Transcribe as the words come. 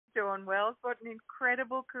Dawn Wells, what an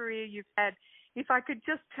incredible career you've had. If I could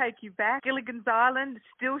just take you back, Gilligan's Island,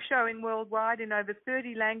 still showing worldwide in over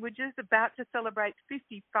 30 languages, about to celebrate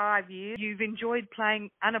 55 years. You've enjoyed playing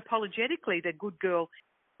unapologetically the good girl.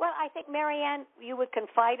 Well, I think, Maryanne, you would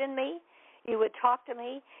confide in me, you would talk to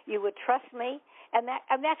me, you would trust me, and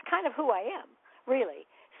that's kind of who I am, really.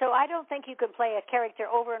 So I don't think you can play a character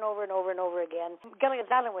over and over and over and over again. Gilligan's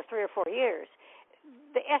Island was 3 or 4 years.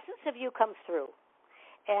 The essence of you comes through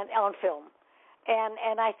and on film.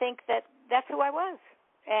 And I think that's who I was.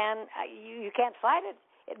 And you can't fight it.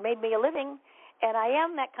 It made me a living. And I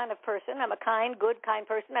am that kind of person. I'm a good, kind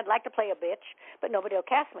person. I'd like to play a bitch, but nobody will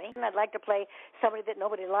cast me. And I'd like to play somebody that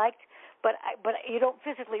nobody liked, but you don't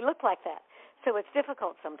physically look like that. So it's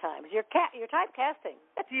difficult sometimes. You're typecasting.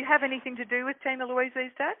 Do you have anything to do with Tina Louise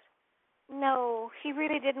these days? No, she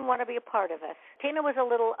really didn't want to be a part of us. Tina was a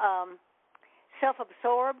little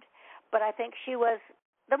self-absorbed, but I think she was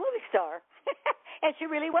the movie star. And she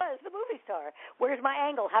really was the movie star. Where's my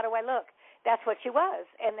angle? How do I look? That's what she was,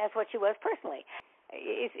 and that's what she was personally.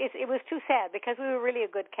 It was too sad because we were really a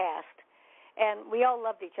good cast, and we all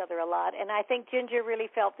loved each other a lot. And I think Ginger really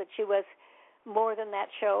felt that she was more than that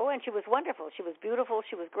show, and she was wonderful. She was beautiful.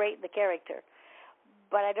 She was great in the character.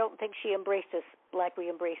 But I don't think she embraced us like we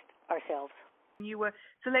embraced ourselves. You were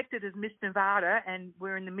selected as Miss Nevada and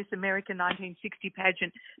were in the Miss America 1960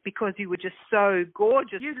 pageant because you were just so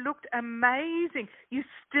gorgeous. You looked amazing. You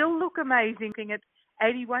still look amazing at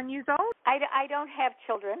 81 years old. I don't have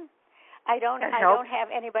children. I don't have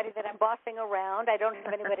anybody that I'm bossing around. I don't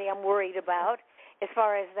have anybody I'm worried about as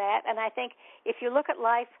far as that. And I think if you look at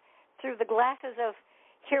life through the glasses of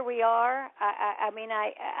here we are,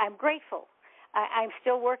 I'm grateful. I'm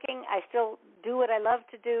still working. I still do what I love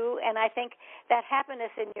to do, and I think that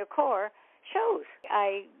happiness in your core shows.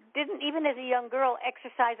 I didn't, even as a young girl,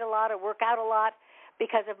 exercise a lot or work out a lot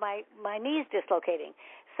because of my knees dislocating.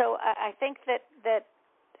 So I think that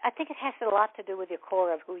I think it has a lot to do with your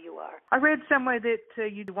core of who you are. I read somewhere that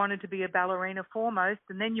you wanted to be a ballerina foremost,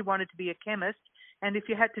 and then you wanted to be a chemist. And if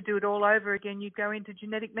you had to do it all over again, you'd go into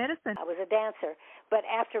genetic medicine. I was a dancer, but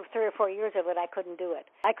after 3 or 4 years of it, I couldn't do it.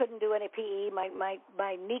 I couldn't do any PE.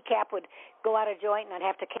 My kneecap would go out of joint, and I'd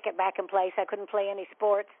have to kick it back in place. I couldn't play any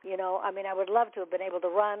sports. I would love to have been able to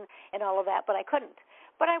run and all of that, but I couldn't.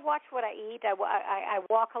 But I watch what I eat. I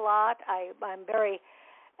walk a lot. I'm very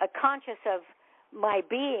conscious of my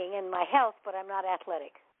being and my health, but I'm not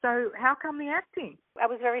athletic. So how come the acting? I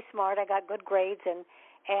was very smart. I got good grades, and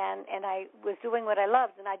I was doing what I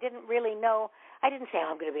loved, and I didn't really know. I didn't say,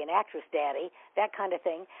 I'm going to be an actress, Daddy, that kind of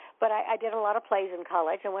thing. But I did a lot of plays in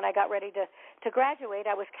college, and when I got ready to graduate,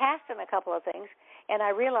 I was cast in a couple of things, and I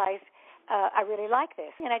realized I really like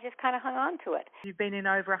this, and I just kind of hung on to it. You've been in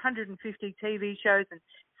over 150 TV shows and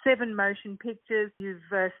 7 motion pictures. You've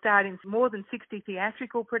starred in more than 60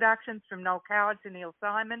 theatrical productions, from Noel Coward to Neil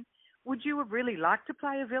Simon. Would you have really liked to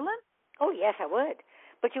play a villain? Oh, yes, I would.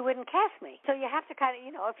 But you wouldn't cast me. So you have to kind of,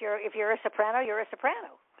 if you're a soprano, you're a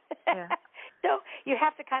soprano. Yeah. So you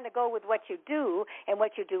have to kind of go with what you do and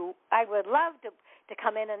what you do. I would love to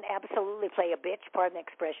come in and absolutely play a bitch, pardon the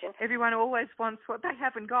expression. Everyone always wants what they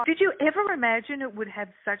haven't got. Did you ever imagine it would have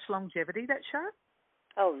such longevity, that show?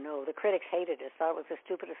 Oh, no. The critics hated us, thought it was the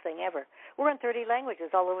stupidest thing ever. We're in 30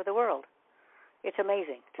 languages all over the world. It's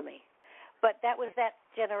amazing to me. But that was that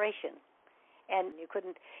generation. And you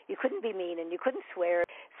couldn't be mean, and you couldn't swear,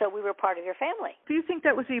 so we were part of your family. Do you think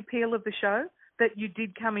that was the appeal of the show, that you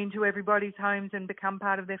did come into everybody's homes and become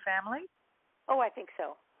part of their family? Oh, I think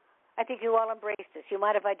so. I think you all embraced us. You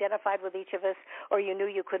might have identified with each of us, or you knew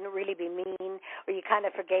you couldn't really be mean, or you kind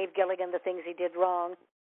of forgave Gilligan the things he did wrong.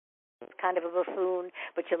 Kind of a buffoon,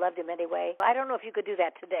 but you loved him anyway. I don't know if you could do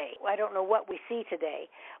that today. I don't know what we see today,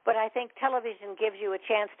 but I think television gives you a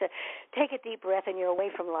chance to take a deep breath and you're away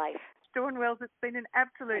from life. Dawn Wells, it's been an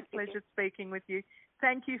absolute pleasure speaking with you.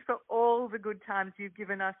 Thank you for all the good times you've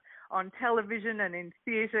given us on television and in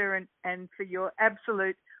theatre, and for your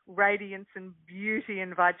absolute radiance and beauty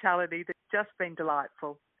and vitality. That's just been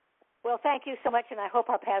delightful. Well, thank you so much, and I hope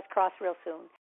our paths cross real soon.